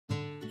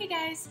Hey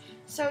guys!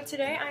 So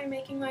today I'm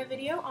making my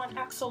video on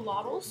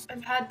axolotls.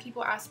 I've had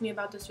people ask me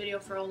about this video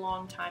for a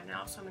long time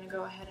now, so I'm going to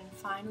go ahead and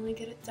finally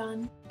get it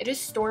done. It is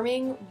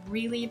storming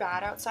really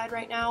bad outside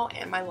right now,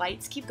 and my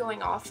lights keep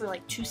going off for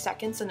like 2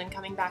 seconds and then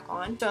coming back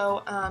on.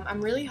 So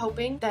I'm really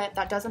hoping that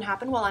that doesn't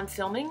happen while I'm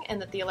filming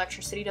and that the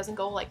electricity doesn't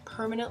go like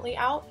permanently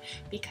out,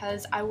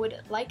 because I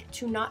would like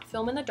to not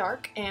film in the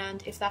dark,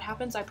 and if that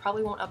happens I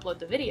probably won't upload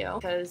the video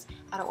because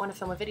I don't want to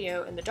film a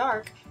video in the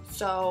dark.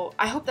 So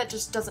I hope that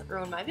just doesn't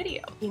ruin my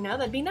video. You know,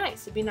 that'd be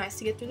nice. It'd be nice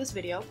to get through this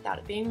video without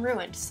it being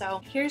ruined.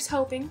 So here's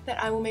hoping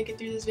that I will make it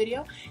through this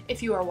video.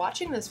 If you are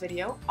watching this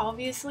video,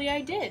 obviously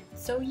I did.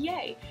 So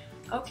yay.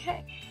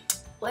 Okay,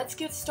 let's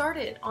get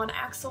started on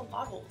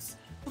axolotls.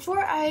 Before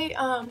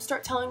I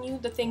start telling you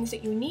the things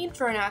that you need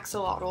for an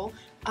axolotl,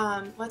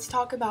 let's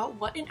talk about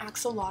what an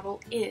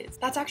axolotl is.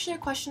 That's actually a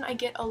question I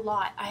get a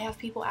lot. I have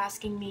people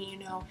asking me, you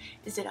know,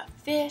 is it a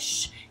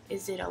fish?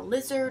 Is it a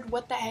lizard?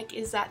 What the heck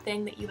is that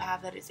thing that you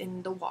have that is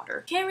in the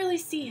water? Can't really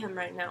see him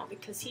right now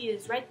because he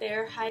is right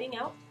there hiding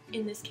out.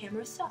 In this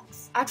camera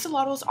sucks.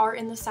 Axolotls are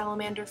in the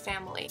salamander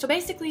family. So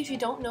basically, if you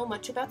don't know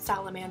much about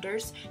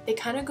salamanders, they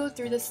kind of go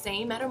through the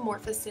same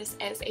metamorphosis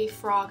as a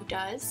frog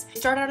does. They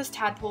start out as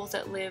tadpoles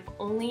that live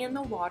only in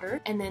the water,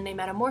 and then they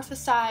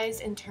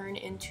metamorphosize and turn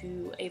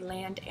into a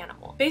land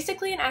animal.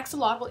 Basically, an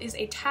axolotl is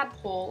a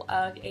tadpole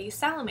of a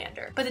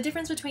salamander. But the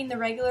difference between the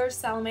regular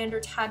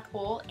salamander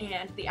tadpole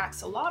and the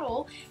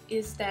axolotl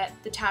is that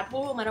the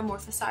tadpole will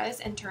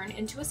metamorphosize and turn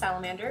into a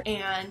salamander,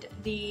 and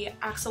the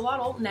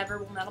axolotl never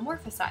will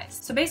metamorphosize.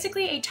 So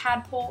basically, a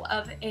tadpole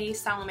of a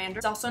salamander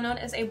is also known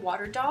as a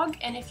water dog,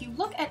 and if you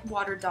look at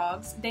water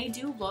dogs, they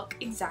do look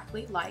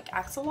exactly like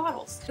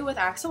axolotls. So with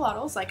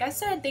axolotls, like I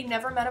said, they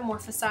never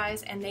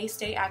metamorphosize and they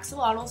stay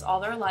axolotls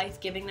all their life,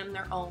 giving them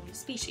their own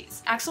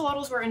species.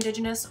 Axolotls were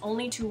indigenous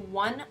only to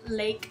one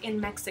lake in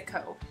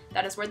Mexico.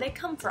 That is where they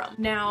come from.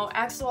 Now,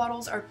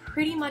 axolotls are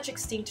pretty much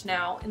extinct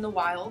now in the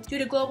wild. Due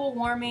to global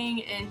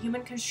warming and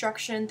human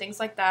construction, things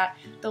like that,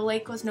 the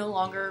lake was no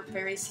longer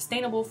very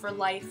sustainable for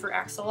life for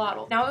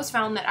axolotls. Now it was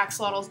found that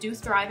axolotls do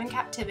thrive in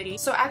captivity,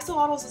 so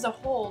axolotls as a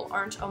whole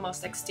aren't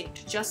almost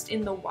extinct, just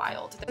in the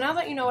wild. Now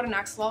that you know what an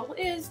axolotl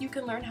is, you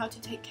can learn how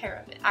to take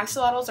care of it.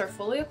 Axolotls are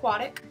fully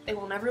aquatic. They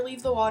will never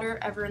leave the water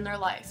ever in their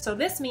life. So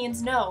this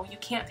means no, you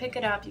can't pick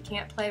it up, you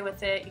can't play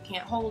with it, you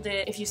can't hold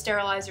it. If you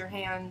sterilize your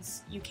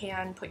hands, you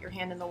can put your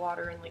hand in the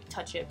water and like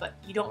touch it, but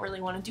you don't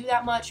really want to do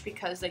that much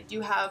because they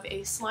do have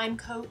a slime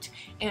coat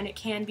and it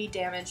can be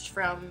damaged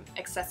from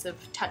excessive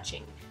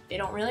touching. They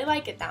don't really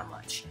like it that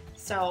much.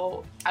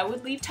 So I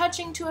would leave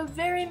touching to a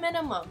very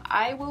minimum.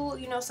 I will,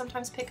 you know,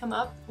 sometimes pick him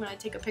up when I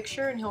take a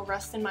picture and he'll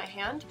rest in my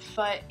hand,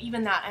 but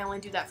even that, I only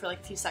do that for like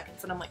a few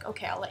seconds and I'm like,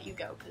 okay, I'll let you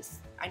go because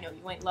I know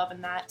you ain't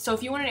loving that. So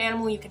if you want an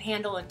animal you can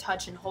handle and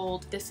touch and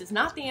hold, this is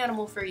not the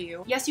animal for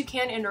you. Yes, you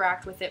can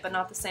interact with it, but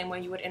not the same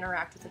way you would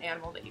interact with an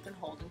animal that you can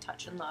hold and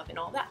touch and love and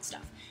all that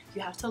stuff.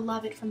 You have to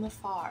love it from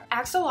afar.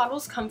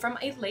 Axolotls come from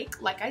a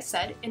lake, like I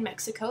said, in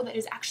Mexico that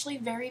is actually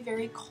very,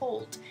 very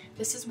cold.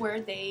 This is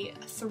where they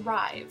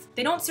thrive.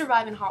 They don't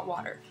survive in hot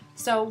water.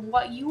 So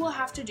what you will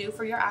have to do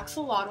for your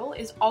axolotl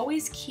is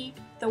always keep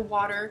the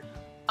water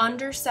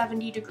under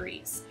 70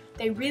 degrees.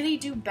 They really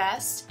do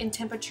best in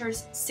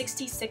temperatures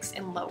 66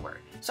 and lower.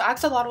 So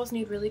axolotls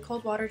need really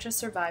cold water to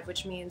survive,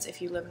 which means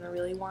if you live in a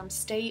really warm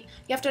state,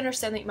 you have to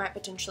understand that you might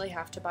potentially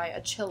have to buy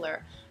a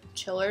chiller.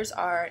 Chillers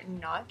are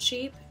not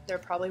cheap. They're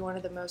probably one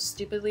of the most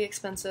stupidly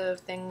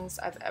expensive things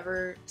I've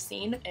ever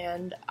seen,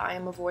 and I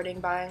am avoiding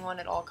buying one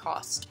at all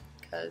costs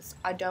because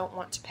I don't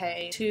want to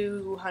pay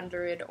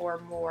 $200 or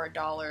more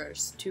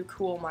to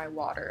cool my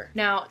water.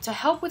 Now, to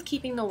help with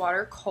keeping the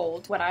water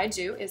cold, what I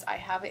do is I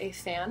have a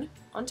fan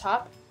on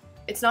top.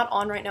 It's not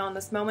on right now in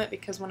this moment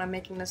because when I'm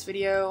making this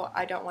video,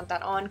 I don't want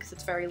that on because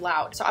it's very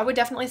loud. So I would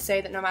definitely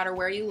say that no matter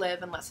where you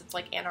live, unless it's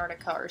like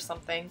Antarctica or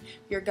something,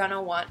 you're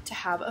gonna want to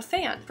have a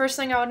fan. First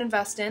thing I would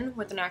invest in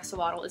with an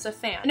axolotl is a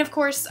fan. And of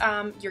course,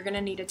 you're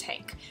gonna need a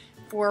tank.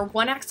 For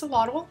one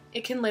axolotl,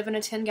 it can live in a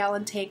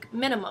 10-gallon tank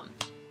minimum.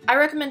 I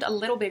recommend a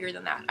little bigger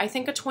than that. I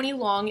think a 20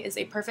 long is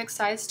a perfect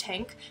size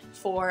tank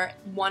for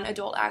one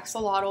adult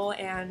axolotl,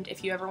 and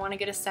if you ever want to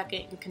get a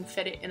second, you can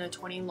fit it in a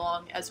 20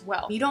 long as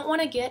well. You don't want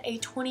to get a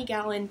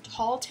 20-gallon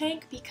tall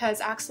tank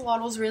because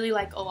axolotls really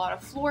like a lot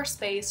of floor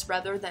space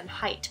rather than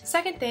height.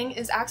 Second thing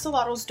is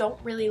axolotls don't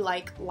really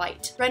like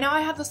light. Right now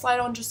I have this light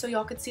on just so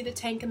y'all could see the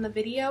tank in the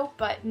video,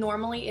 but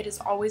normally it is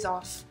always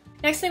off.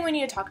 Next thing we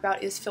need to talk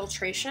about is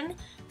filtration.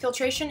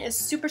 Filtration is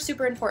super,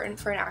 super important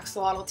for an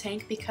axolotl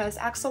tank because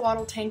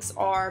axolotl tanks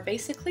are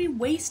basically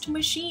waste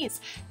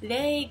machines.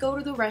 They go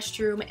to the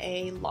restroom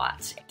a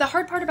lot. The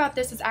hard part about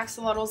this is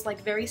axolotls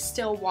like very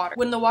still water.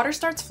 When the water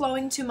starts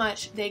flowing too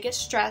much, they get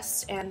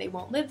stressed and they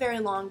won't live very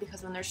long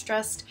because when they're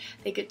stressed,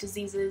 they get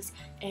diseases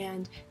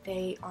and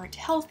they aren't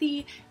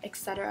healthy,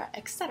 etc.,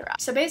 etc.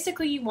 So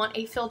basically you want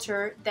a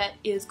filter that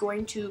is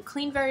going to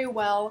clean very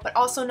well, but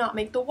also not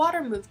make the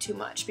water move too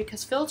much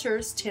because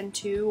filters tend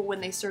to,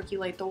 when they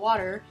circulate the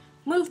water,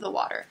 move the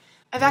water.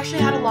 I've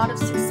actually had a lot of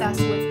success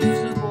with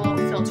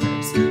Fluval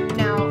filters.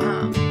 Now,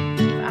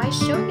 if I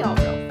show y'all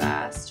real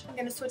fast,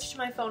 going to switch to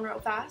my phone real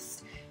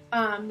fast.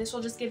 This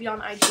will just give you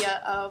an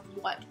idea of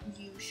what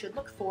you should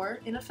look for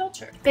in a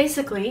filter.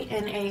 Basically,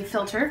 in a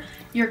filter,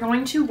 you're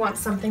going to want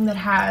something that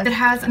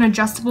has an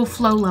adjustable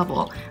flow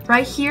level.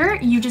 Right here,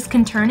 you just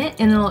can turn it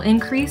and it'll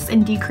increase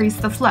and decrease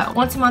the flow.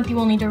 Once a month, you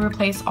will need to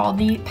replace all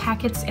the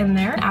packets in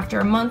there. After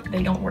a month,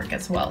 they don't work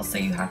as well, so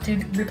you have to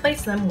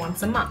replace them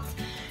once a month.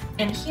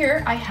 And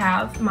here I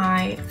have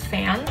my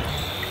fan.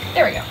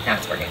 There we go, now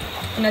it's working.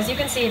 And as you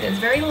can see, it is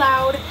very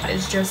loud. That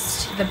is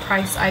just the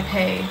price I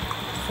pay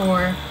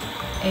for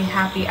a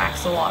happy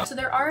axolotl. So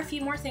there are a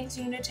few more things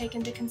you need to take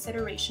into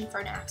consideration for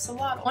an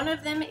axolotl. One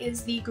of them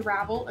is the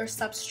gravel or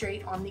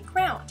substrate on the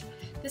ground.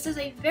 This is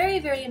a very,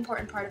 very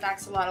important part of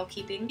axolotl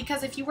keeping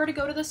because if you were to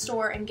go to the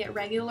store and get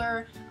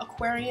regular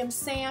aquarium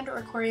sand or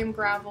aquarium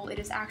gravel, it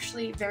is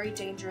actually very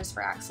dangerous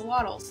for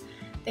axolotls.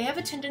 They have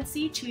a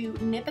tendency to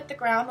nip at the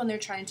ground when they're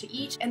trying to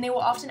eat, and they will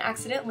often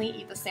accidentally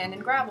eat the sand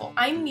and gravel.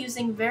 I'm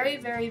using very,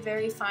 very,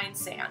 very fine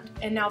sand,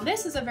 and now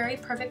this is a very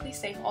perfectly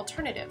safe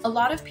alternative. A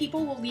lot of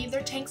people will leave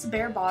their tanks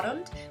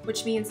bare-bottomed,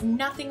 which means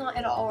nothing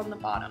at all on the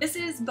bottom. This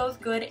is both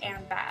good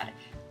and bad.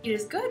 It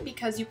is good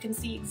because you can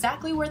see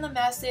exactly where the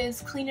mess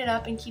is, clean it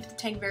up, and keep the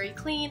tank very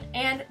clean,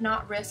 and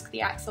not risk the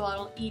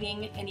axolotl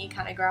eating any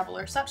kind of gravel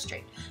or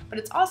substrate. But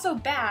it's also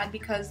bad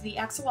because the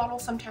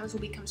axolotl sometimes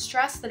will become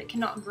stressed that it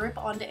cannot grip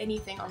onto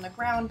anything on the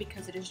ground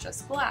because it is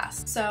just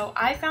glass. So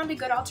I found a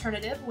good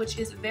alternative, which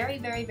is very,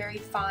 very, very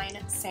fine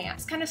sand.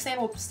 This kind of sand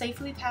will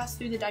safely pass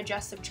through the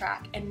digestive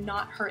tract and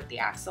not hurt the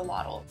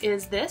axolotl.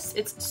 Is this?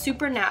 It's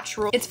super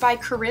natural. It's by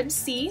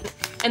CaribSea,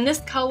 and this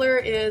color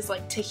is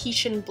like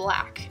Tahitian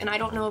black, and I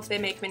don't know if they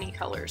make many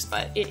colors,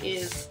 but it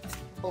is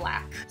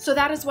black. So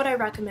that is what I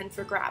recommend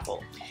for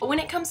gravel. But when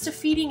it comes to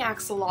feeding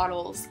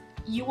axolotls,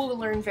 you will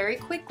learn very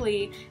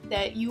quickly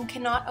that you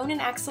cannot own an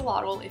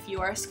axolotl if you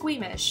are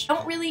squeamish.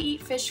 Don't really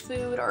eat fish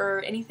food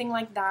or anything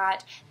like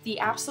that. The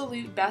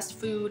absolute best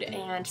food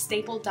and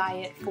staple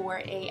diet for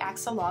a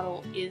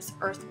axolotl is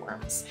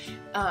earthworms,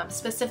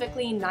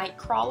 specifically night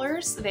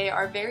crawlers. They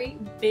are very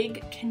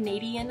big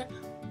Canadian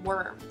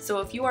worm.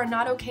 So if you are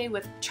not okay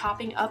with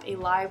chopping up a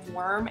live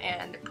worm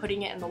and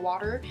putting it in the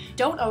water,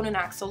 don't own an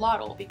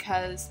axolotl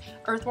because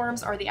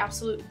earthworms are the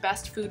absolute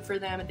best food for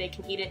them. They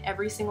can eat it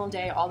every single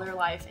day all their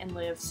life and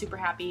live super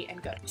happy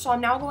and good. So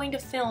I'm now going to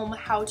film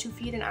how to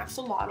feed an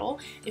axolotl.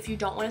 If you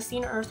don't want to see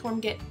an earthworm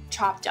get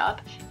chopped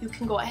up, you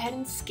can go ahead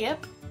and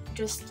skip.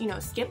 Just,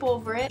 skip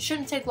over it. It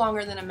shouldn't take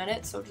longer than a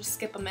minute, so just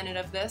skip a minute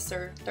of this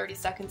or 30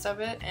 seconds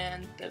of it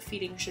and the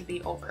feeding should be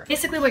over.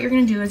 Basically what you're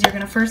going to do is you're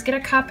going to first get a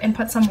cup and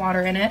put some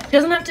water in it. It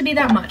doesn't have to be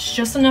that much,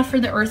 just enough for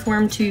the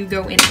earthworm to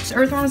go in it.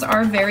 Earthworms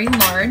are very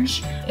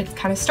large. It's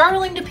kind of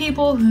startling to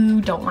people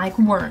who don't like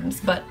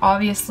worms, but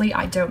obviously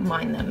I don't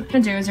mind them. What you're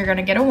going to do is you're going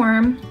to get a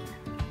worm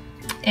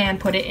and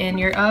put it in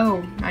your,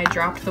 oh, I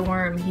dropped the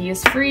worm. He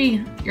is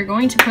free. You're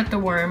going to put the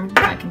worm,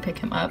 I can pick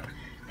him up.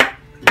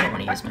 I don't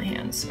want to use my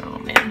hands. Oh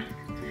man.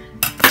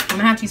 I'm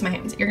gonna have to use my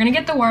hands. You're gonna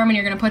get the worm and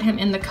you're gonna put him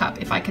in the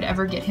cup if I could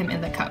ever get him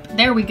in the cup.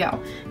 There we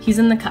go. He's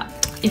in the cup.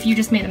 If you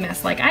just made a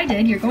mess like I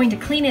did, you're going to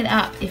clean it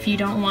up if you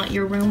don't want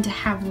your room to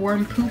have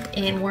worm poop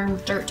and worm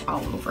dirt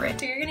all over it.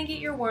 So you're gonna get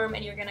your worm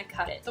and you're gonna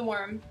cut it. The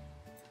worm.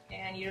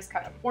 And you just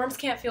cut him. Worms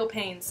can't feel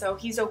pain, so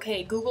he's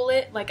okay. Google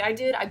it like I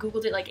did. I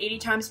Googled it like 80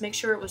 times to make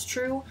sure it was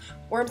true.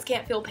 Worms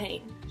can't feel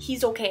pain.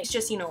 He's okay. It's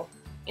just,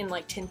 in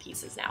like 10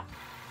 pieces now.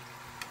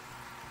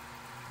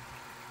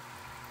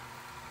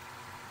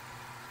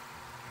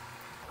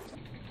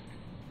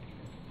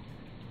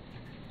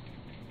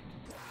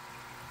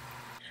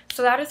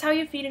 So that is how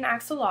you feed an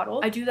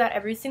axolotl. I do that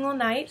every single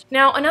night.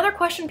 Now, another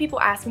question people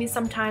ask me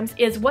sometimes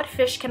is, what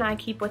fish can I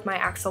keep with my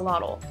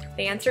axolotl?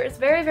 The answer is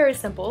very, very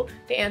simple.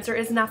 The answer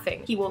is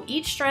nothing. He will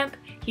eat shrimp,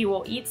 he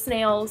will eat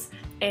snails,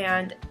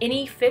 and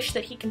any fish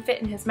that he can fit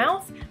in his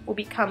mouth will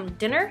become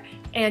dinner,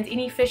 and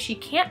any fish he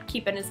can't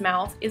keep in his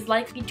mouth is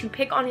likely to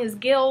pick on his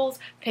gills,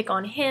 pick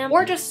on him,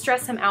 or just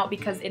stress him out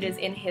because it is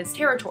in his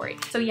territory.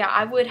 So yeah,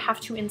 I would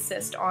have to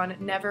insist on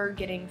never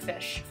getting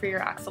fish for your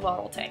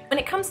axolotl tank. When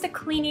it comes to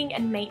cleaning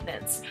and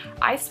maintenance,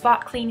 I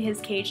spot clean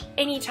his cage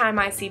anytime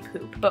I see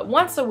poop. But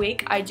once a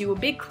week, I do a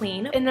big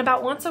clean, and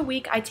about once a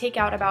week, I take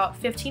out about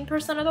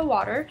 15% of the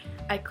water.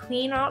 I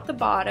clean out the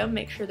bottom,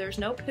 make sure there's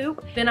no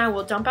poop. Then I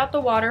will dump out the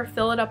water,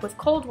 fill it up with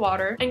cold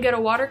water, and get a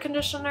water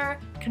conditioner,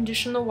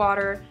 condition the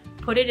water,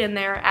 put it in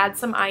there, add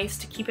some ice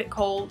to keep it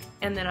cold,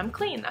 and then I'm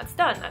clean. That's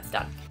done. That's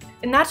done.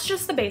 And that's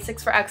just the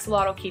basics for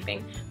axolotl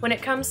keeping. When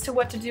it comes to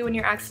what to do when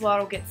your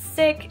axolotl gets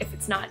sick, if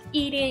it's not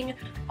eating,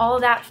 all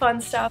of that fun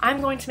stuff,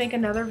 I'm going to make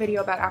another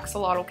video about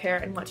axolotl care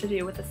and what to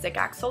do with a sick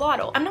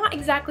axolotl. I'm not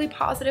exactly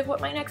positive what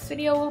my next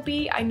video will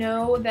be. I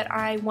know that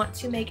I want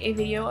to make a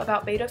video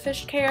about betta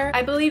fish care.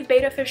 I believe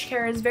betta fish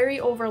care is very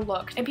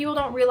overlooked, and people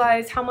don't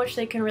realize how much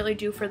they can really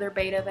do for their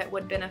betta that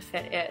would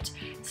benefit it.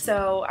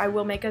 So I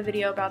will make a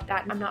video about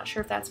that. I'm not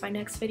sure if that's my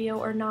next video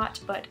or not,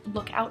 but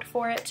look out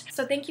for it.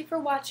 So thank you for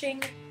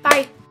watching.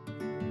 Bye!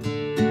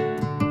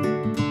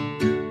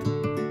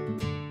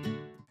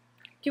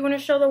 Do you want to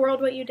show the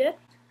world what you did?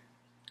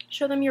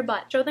 Show them your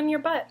butt. Show them your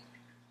butt.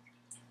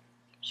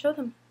 Show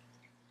them.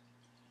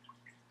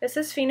 This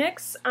is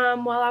Phoenix.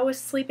 While I was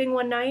sleeping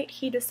one night,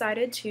 he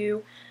decided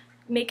to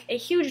make a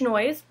huge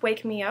noise,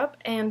 wake me up,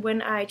 and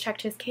when I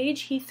checked his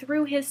cage, he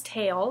threw his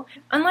tail.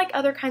 Unlike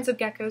other kinds of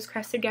geckos,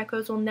 crested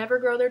geckos will never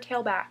grow their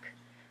tail back.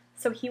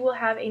 So he will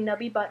have a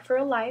nubby butt for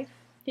a life.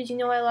 Did you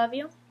know I love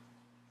you?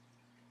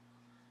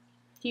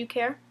 Do you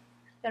care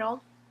at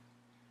all?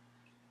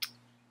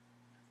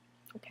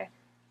 Okay.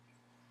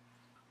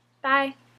 Bye.